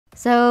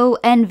So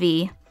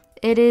envy.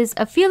 It is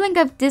a feeling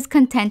of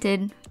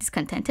discontented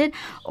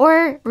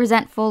or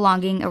resentful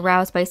longing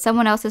aroused by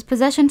someone else's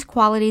possessions,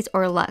 qualities,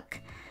 or luck.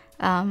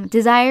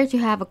 Desire to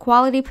have a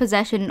quality,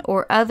 possession,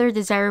 or other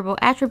desirable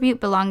attribute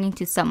belonging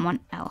to someone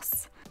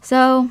else.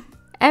 So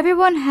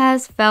everyone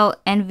has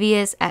felt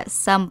envious at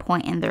some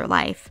point in their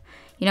life.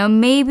 You know,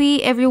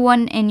 maybe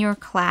everyone in your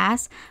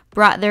class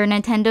brought their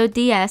Nintendo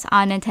DS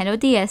on Nintendo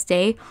DS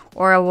Day,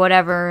 or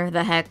whatever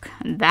the heck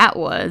that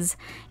was,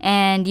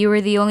 and you were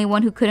the only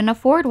one who couldn't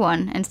afford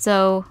one, and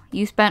so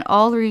you spent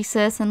all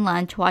recess and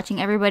lunch watching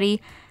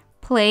everybody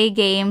play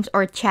games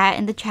or chat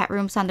in the chat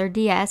rooms on their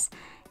DS,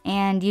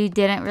 and you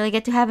didn't really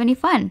get to have any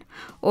fun.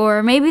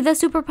 Or maybe the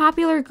super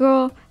popular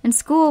girl in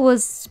school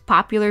was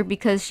popular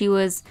because she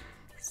was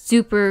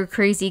super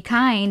crazy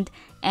kind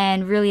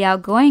and really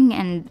outgoing,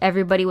 and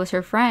everybody was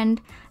her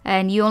friend,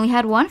 and you only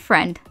had one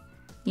friend.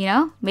 You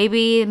know,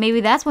 maybe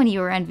that's when you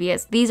were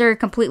envious. These are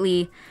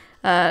completely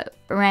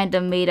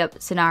random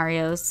made-up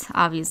scenarios,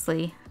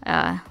 obviously.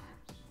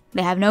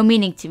 They have no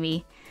meaning to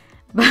me.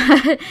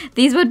 But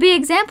these would be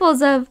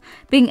examples of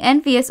being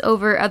envious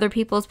over other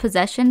people's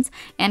possessions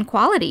and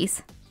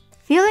qualities.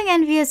 Feeling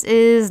envious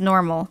is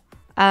normal.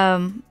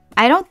 I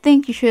don't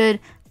think you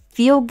should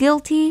feel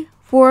guilty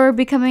for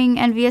becoming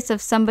envious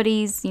of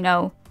somebody's, you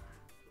know,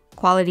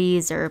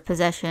 qualities or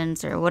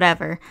possessions or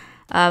whatever.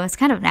 It's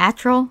kind of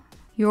natural.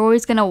 You're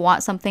always going to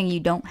want something you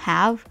don't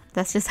have.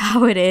 That's just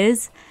how it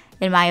is,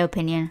 in my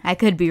opinion. I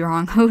could be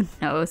wrong, who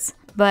knows.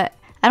 But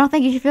I don't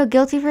think you should feel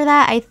guilty for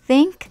that. I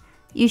think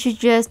you should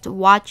just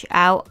watch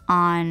out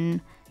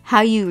on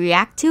how you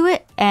react to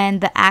it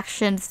and the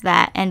actions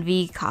that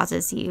envy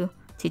causes you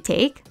to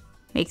take,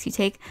 makes you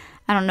take.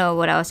 I don't know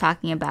what I was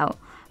talking about.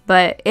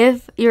 But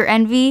if your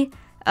envy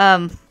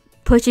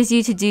pushes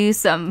you to do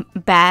some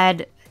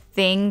bad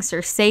things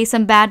or say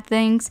some bad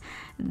things,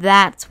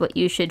 that's what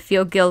you should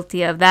feel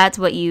guilty of. That's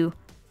what you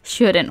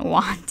shouldn't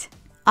want.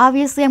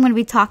 Obviously, I'm going to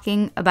be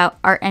talking about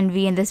art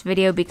envy in this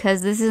video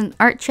because this is an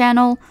art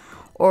channel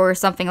or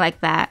something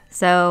like that.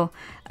 So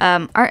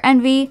art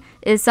envy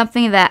is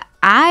something that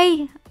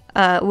I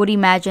would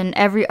imagine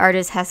every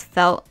artist has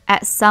felt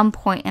at some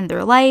point in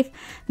their life.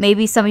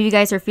 Maybe some of you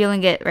guys are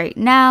feeling it right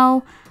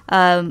now.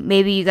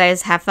 Maybe you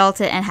guys have felt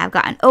it and have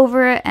gotten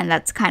over it, and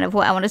that's kind of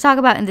what I want to talk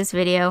about in this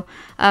video.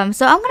 So I'm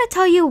going to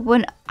tell you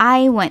when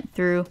I went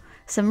through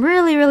some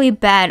really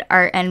bad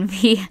art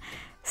envy.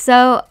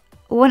 So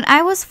when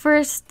I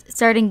first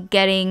started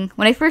getting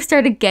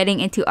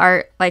into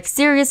art, like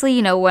seriously,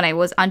 you know, when I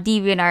was on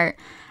DeviantArt,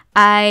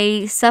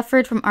 I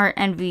suffered from art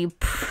envy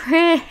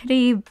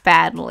pretty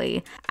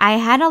badly. I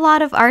had a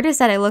lot of artists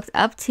that I looked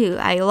up to.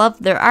 I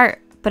loved their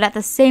art, but at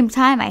the same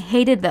time, I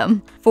hated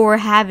them for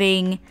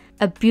having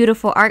a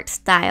beautiful art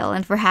style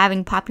and for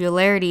having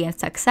popularity and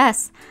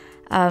success.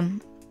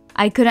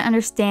 I couldn't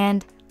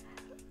understand.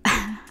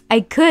 I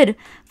could,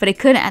 but I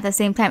couldn't at the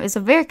same time. It's a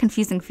very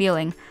confusing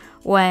feeling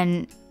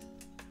when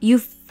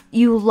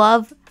you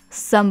love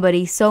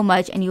somebody so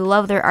much and you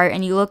love their art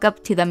and you look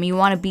up to them, you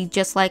want to be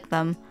just like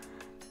them,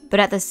 but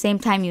at the same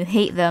time you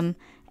hate them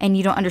and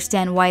you don't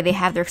understand why they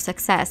have their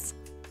success,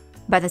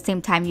 but at the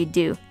same time you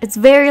do. It's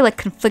very like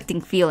conflicting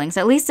feelings.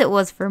 At least it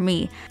was for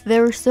me.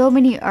 There were so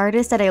many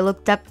artists that I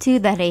looked up to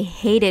that I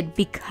hated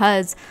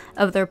because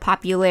of their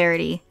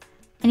popularity.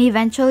 And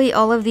eventually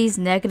all of these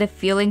negative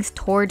feelings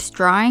towards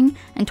drawing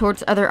and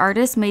towards other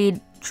artists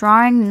made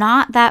drawing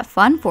not that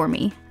fun for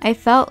me. I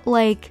felt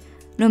like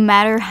no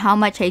matter how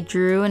much I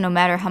drew and no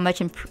matter how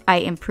much I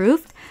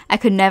improved, I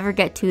could never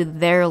get to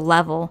their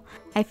level.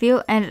 I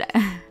feel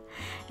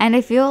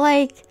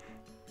like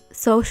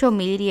social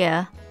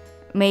media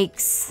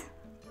makes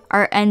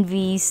art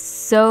envy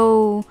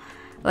so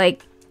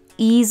like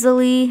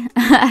easily,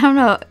 I don't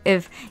know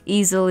if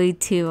easily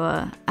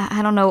to,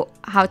 I don't know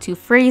how to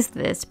phrase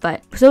this,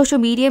 but social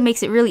media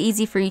makes it really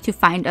easy for you to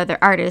find other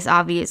artists,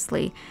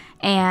 obviously,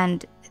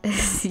 and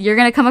you're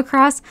gonna come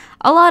across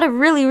a lot of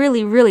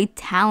really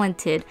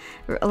talented,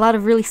 a lot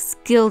of really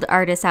skilled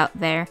artists out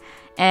there,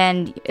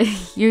 and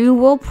you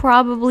will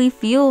probably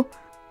feel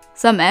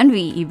some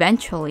envy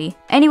eventually.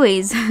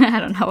 Anyways,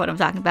 I don't know what I'm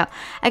talking about.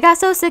 I got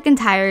so sick and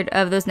tired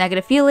of those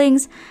negative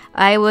feelings.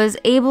 I was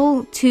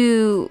able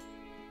to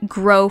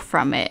grow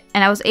from it,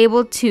 and I was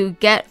able to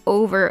get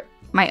over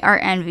my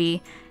art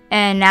envy,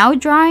 and now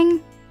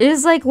drawing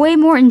is like way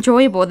more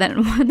enjoyable than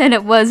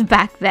it was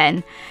back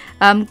then.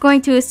 I'm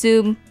going to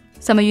assume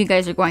some of you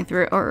guys are going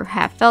through it or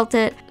have felt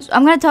it. So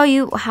I'm going to tell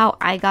you how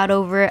I got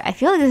over it. I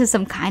feel like this is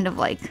some kind of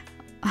like,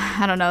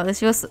 I don't know, this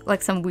feels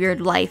like some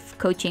weird life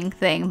coaching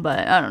thing,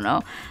 but I don't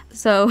know.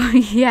 So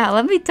yeah,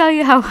 let me tell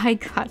you how I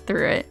got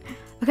through it.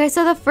 Okay,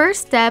 so the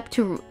first step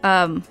to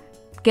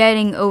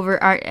getting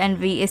over art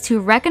envy is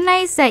to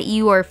recognize that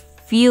you are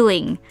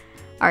feeling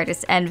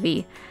artist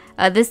envy.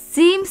 This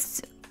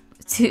seems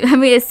to, I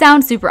mean, it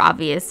sounds super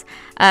obvious,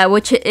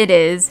 which it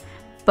is,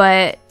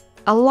 but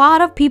a lot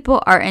of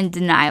people are in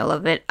denial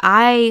of it.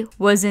 I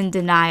was in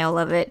denial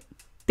of it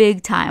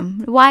big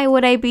time. Why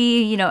would I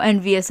be, you know,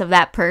 envious of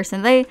that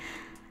person?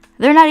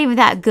 they're not even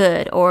that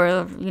good,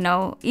 or, you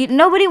know,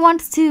 nobody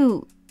wants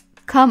to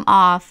come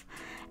off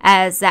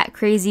as that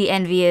crazy,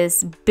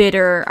 envious,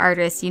 bitter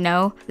artist, you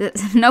know?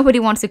 Nobody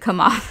wants to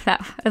come off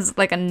that as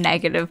like a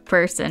negative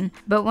person.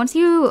 But once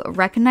you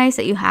recognize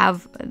that you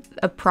have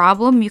a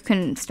problem, you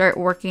can start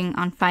working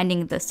on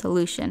finding the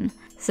solution.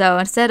 So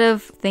instead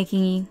of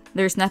thinking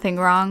there's nothing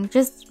wrong,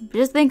 just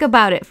think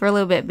about it for a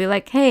little bit. Be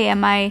like, hey,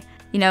 am I,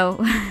 you know,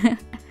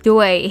 do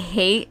I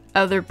hate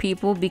other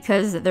people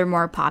because they're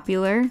more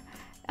popular?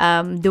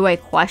 Do I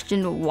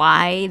question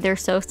why they're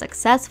so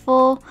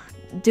successful?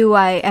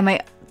 Am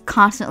I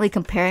constantly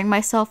comparing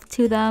myself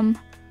to them?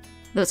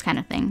 Those kind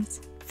of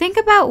things. Think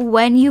about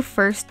when you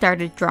first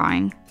started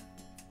drawing.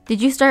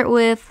 Did you start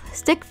with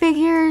stick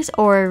figures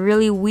or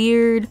really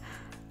weird,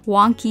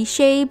 wonky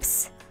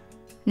shapes?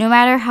 No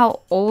matter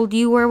how old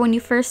you were when you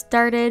first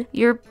started,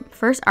 your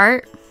first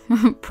art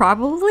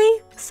probably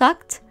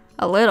sucked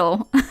a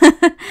little.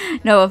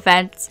 No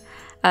offense.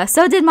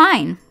 So did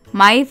mine.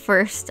 My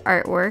first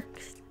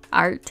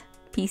art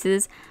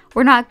pieces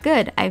were not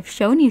good. I've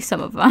shown you some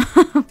of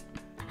them.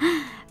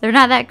 They're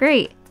not that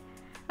great.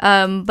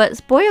 But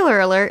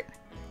spoiler alert,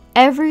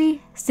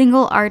 every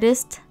single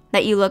artist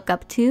that you look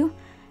up to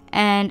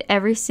and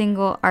every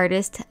single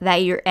artist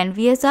that you're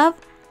envious of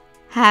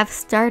have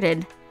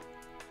started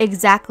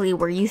exactly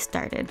where you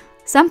started.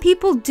 Some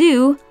people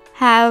do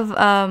have,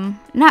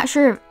 not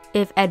sure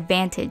if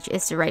advantage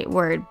is the right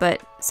word,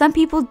 but some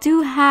people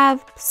do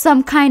have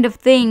some kind of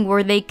thing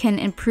where they can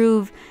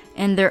improve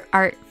in their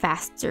art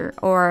faster,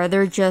 or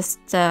they're just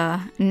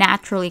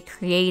naturally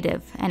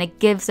creative and it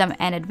gives them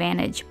an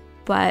advantage.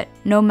 But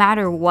no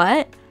matter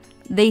what,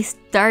 they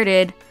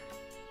started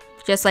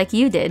just like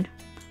you did.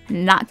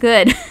 Not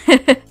good.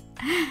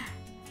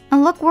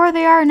 And look where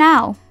they are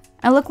now.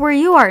 And look where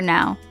you are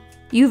now.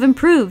 You've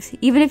improved.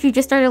 Even if you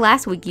just started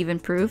last week, you've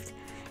improved.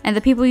 And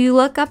the people you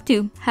look up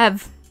to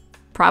have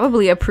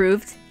probably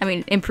improved.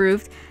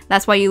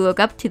 That's why you look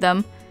up to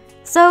them.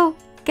 So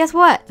guess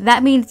what?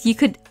 That means you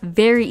could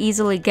very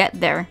easily get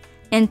there.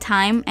 In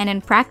time and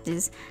in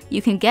practice,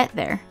 you can get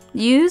there.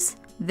 Use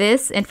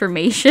this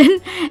information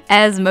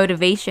as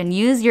motivation.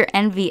 Use your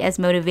envy as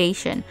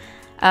motivation.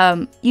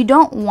 You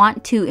don't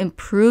want to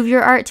improve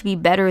your art to be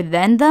better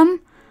than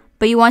them,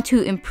 but you want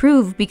to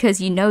improve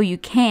because you know you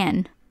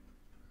can.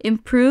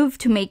 Improve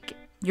to make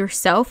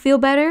yourself feel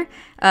better,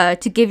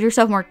 to give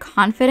yourself more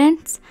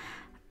confidence.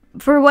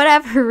 For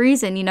whatever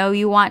reason, you know,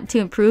 you want to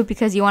improve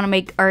because you want to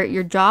make art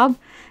your job.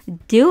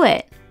 Do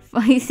it.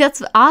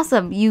 That's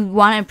awesome. You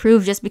want to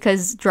improve just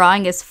because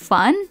drawing is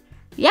fun?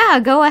 Yeah,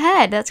 go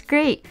ahead. That's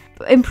great.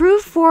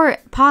 Improve for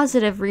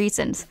positive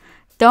reasons.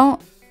 Don't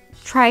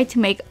try to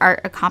make art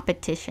a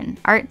competition.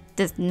 Art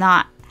does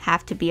not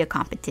have to be a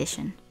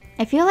competition.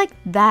 I feel like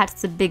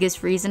that's the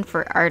biggest reason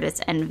for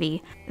artist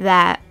envy.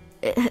 That,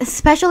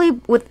 especially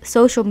with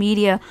social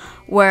media,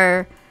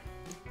 where,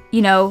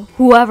 you know,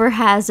 whoever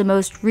has the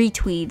most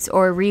retweets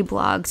or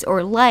reblogs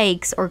or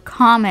likes or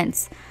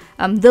comments,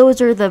 those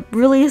are the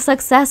really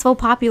successful,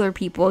 popular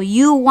people.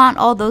 You want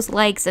all those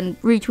likes and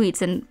retweets,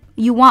 and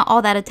you want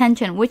all that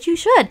attention, which you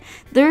should.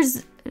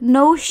 There's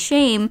no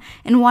shame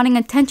in wanting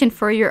attention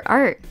for your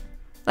art.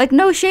 Like,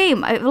 no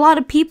shame. A lot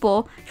of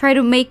people try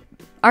to make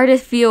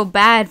artists feel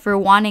bad for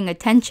wanting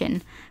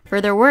attention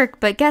for their work,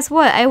 but guess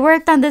what? I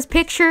worked on this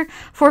picture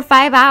for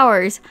 5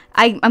 hours.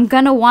 I'm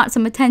gonna want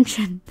some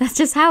attention. That's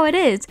just how it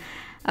is.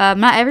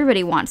 Not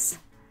everybody wants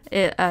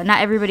it,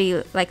 not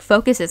everybody like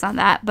focuses on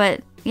that,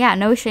 but yeah,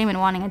 no shame in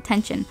wanting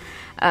attention.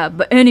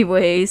 But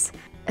anyways,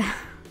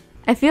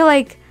 I feel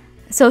like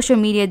social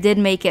media did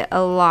make it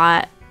a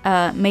lot,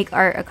 make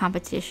art a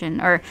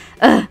competition, or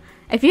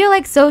I feel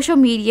like social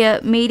media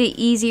made it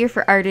easier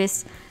for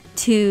artists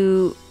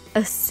to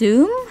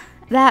assume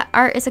that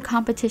art is a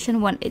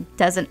competition when it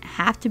doesn't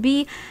have to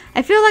be.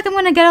 I feel like I'm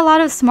gonna get a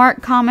lot of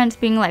smart comments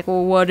being like,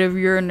 well, what if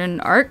you're in an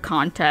art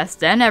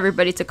contest? Then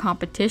everybody's a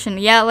competition.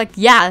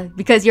 Yeah,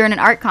 because you're in an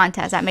art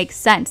contest, that makes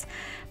sense.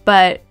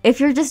 But if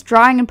you're just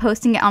drawing and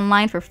posting it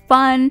online for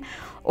fun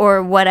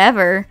or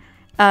whatever,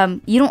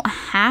 you don't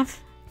have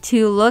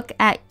to look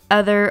at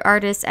other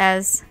artists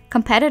as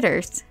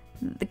competitors,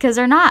 because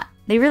they're not.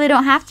 They really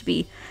don't have to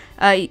be.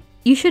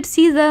 You should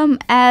see them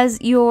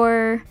as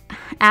your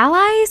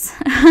allies,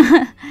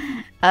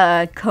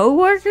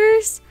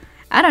 co-workers.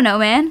 I don't know,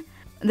 man.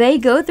 They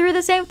go through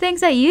the same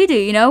things that you do,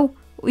 you know?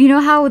 You know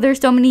how there's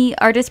so many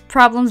artist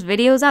problems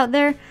videos out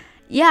there?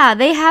 Yeah,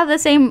 they have the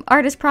same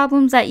artist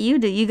problems that you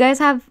do. You guys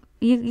have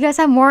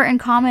more in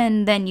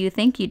common than you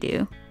think you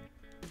do.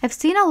 I've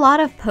seen a lot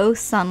of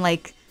posts on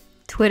like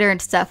Twitter and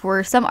stuff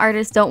where some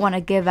artists don't want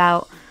to give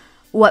out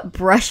what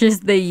brushes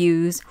they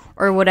use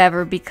or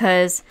whatever,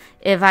 because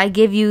if I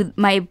give you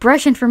my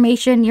brush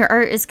information, your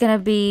art is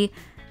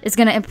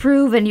gonna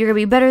improve and you're gonna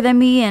be better than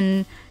me,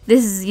 and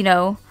this is, you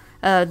know,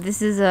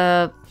 this is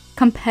a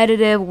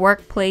competitive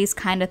workplace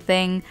kind of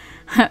thing.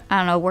 I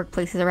don't know,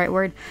 workplace is the right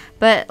word,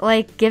 but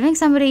like giving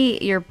somebody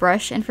your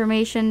brush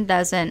information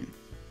doesn't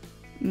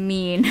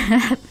mean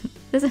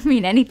Doesn't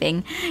mean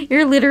anything.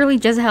 You're literally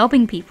just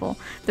helping people.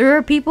 There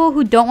are people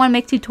who don't want to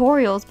make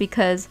tutorials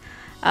because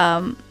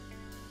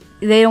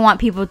they don't want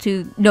people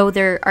to know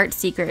their art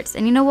secrets.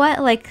 And you know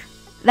what? Like,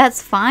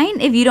 that's fine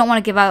if you don't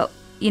want to give out,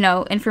 you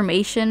know,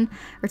 information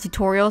or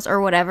tutorials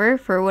or whatever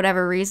for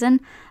whatever reason.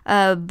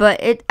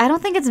 But I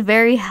don't think it's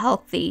very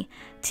healthy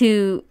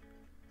to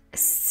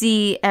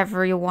see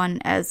everyone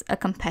as a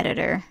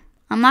competitor.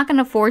 I'm not going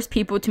to force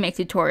people to make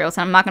tutorials.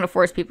 I'm not going to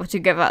force people to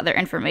give out their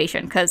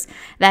information because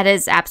that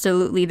is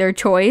absolutely their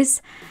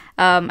choice.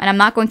 And I'm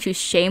not going to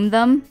shame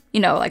them, you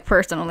know, like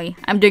personally.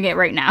 I'm doing it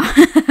right now,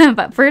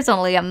 but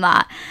personally I'm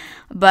not.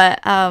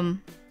 But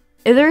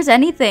if there's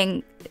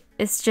anything,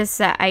 it's just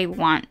that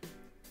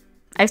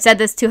I've said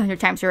this 200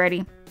 times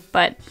already,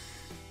 but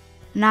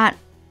not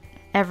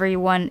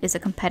everyone is a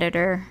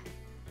competitor.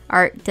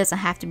 Art doesn't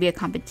have to be a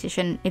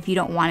competition if you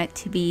don't want it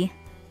to be.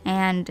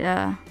 And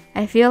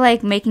I feel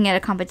like making it a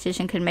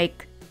competition could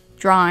make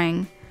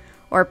drawing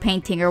or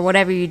painting or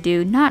whatever you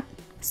do not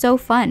so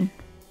fun.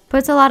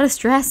 Puts a lot of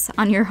stress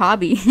on your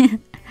hobby.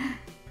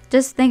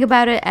 Just think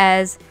about it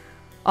as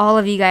all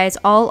of you guys,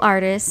 all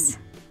artists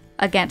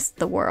against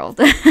the world,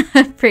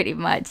 pretty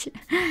much.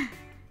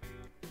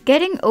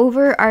 Getting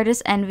over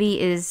artist envy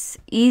is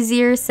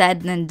easier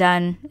said than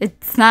done.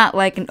 It's not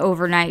like an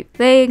overnight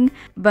thing,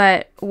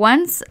 but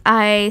once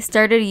I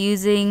started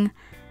using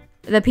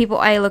the people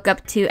I look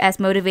up to as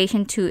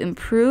motivation to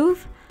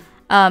improve,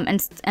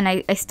 and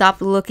I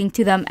stopped looking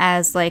to them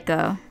as like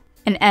an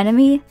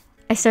enemy,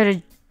 I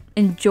started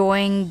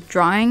enjoying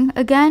drawing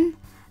again.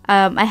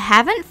 I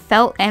haven't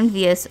felt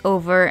envious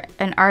over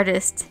an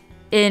artist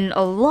in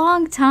a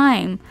long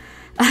time,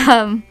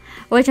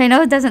 which I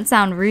know doesn't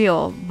sound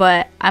real,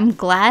 but I'm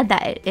glad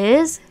that it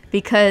is,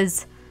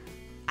 because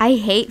I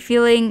hate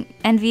feeling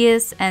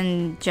envious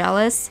and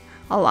jealous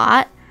a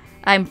lot.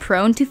 I'm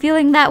prone to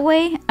feeling that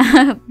way,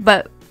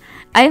 but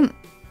I'm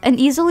an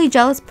easily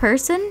jealous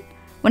person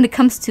when it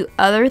comes to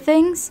other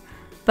things,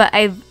 but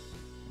I've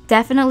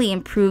definitely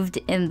improved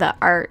in the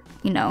art,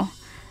 you know,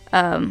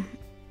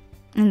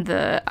 in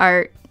the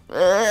art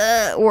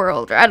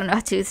world, or I don't know how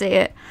to say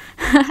it.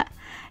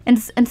 And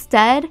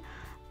instead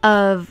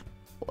of,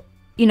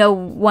 you know,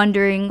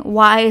 wondering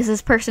why is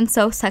this person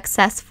so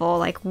successful,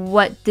 like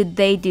what did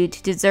they do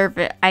to deserve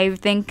it, I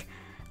think,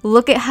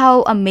 look at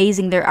how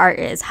amazing their art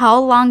is. How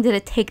long did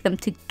it take them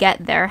to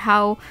get there?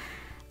 How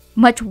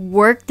much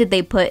work did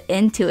they put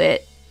into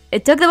it?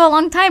 It took them a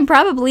long time,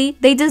 probably.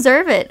 They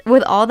deserve it.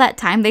 With all that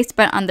time they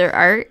spent on their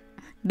art,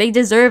 they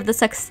deserve the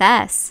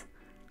success.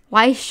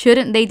 Why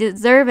shouldn't they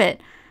deserve it?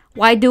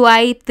 Why do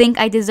I think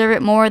I deserve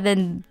it more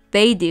than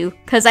they do?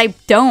 Because I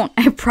don't.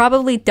 I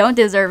probably don't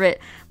deserve it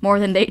more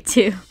than they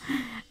do.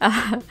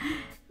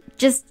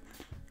 Just,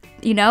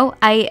 you know,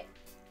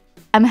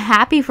 I'm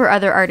happy for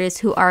other artists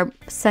who are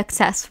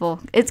successful.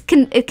 It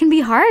can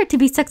be hard to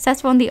be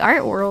successful in the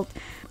art world.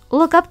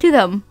 Look up to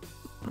them.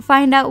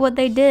 Find out what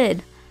they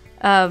did.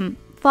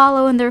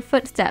 Follow in their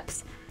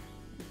footsteps.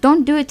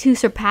 Don't do it to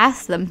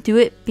surpass them. Do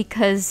it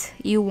because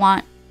you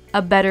want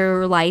a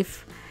better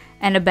life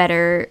and a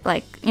better,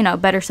 like, you know,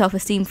 better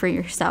self-esteem for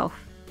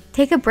yourself.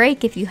 Take a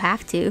break if you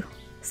have to.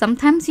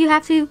 Sometimes you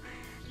have to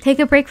take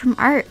a break from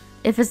art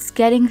if it's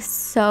getting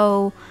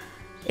so,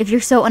 if you're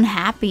so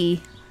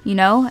unhappy, you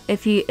know,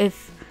 if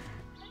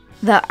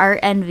the art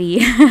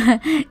envy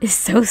is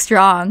so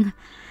strong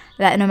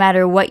that no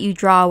matter what you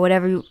draw,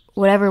 whatever you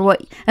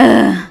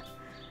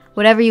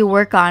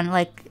work on,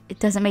 like, it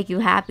doesn't make you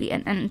happy,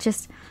 and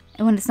just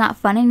when it's not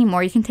fun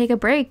anymore, you can take a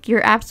break.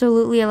 You're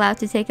absolutely allowed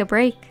to take a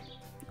break,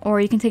 or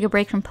you can take a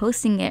break from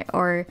posting it,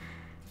 or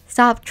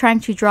stop trying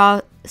to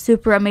draw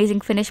super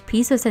amazing finished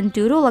pieces and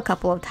doodle a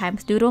couple of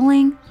times.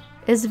 Doodling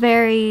is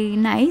very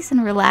nice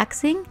and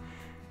relaxing.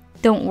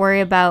 Don't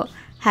worry about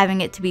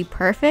having it to be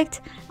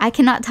perfect. I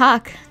cannot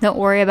talk. Don't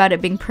worry about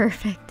it being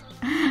perfect.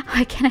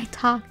 Why can't I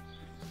talk?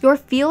 Your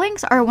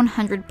feelings are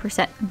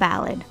 100%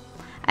 valid.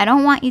 I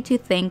don't want you to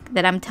think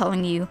that I'm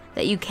telling you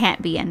that you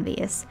can't be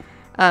envious.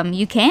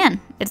 You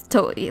can. It's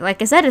totally, like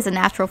I said, it's a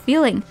natural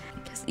feeling.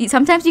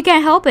 Sometimes you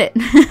can't help it.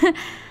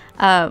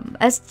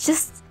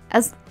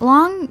 As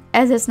long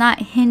as it's not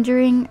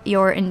hindering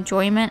your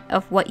enjoyment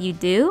of what you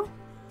do,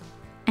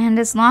 and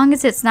as long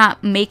as it's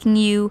not making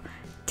you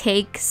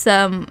take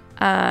some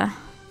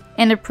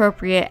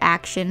inappropriate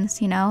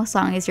actions, you know, as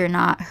long as you're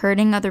not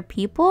hurting other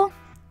people,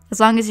 as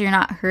long as you're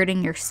not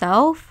hurting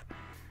yourself,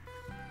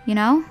 you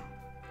know,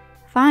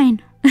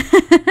 fine.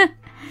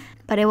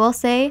 But I will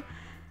say,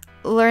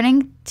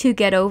 learning to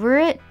get over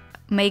it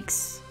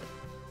makes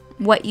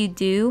what you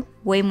do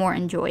way more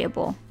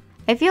enjoyable.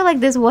 I feel like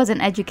this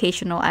wasn't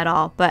educational at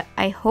all, but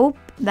I hope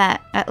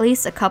that at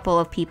least a couple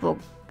of people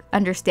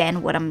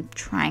understand what I'm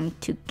trying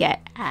to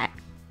get at.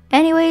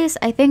 Anyways,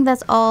 I think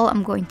that's all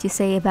I'm going to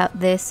say about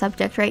this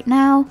subject right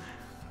now.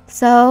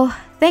 So,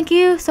 thank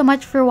you so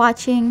much for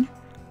watching.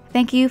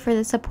 Thank you for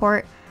the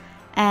support,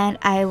 and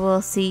I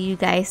will see you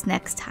guys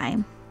next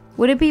time.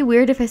 Would it be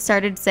weird if I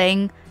started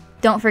saying,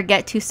 don't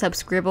forget to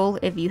subscribble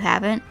if you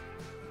haven't?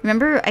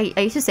 Remember, I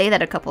used to say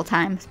that a couple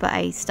times, but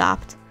I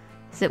stopped.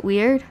 Is it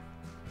weird?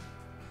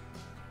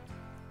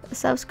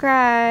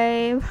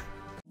 subscribe.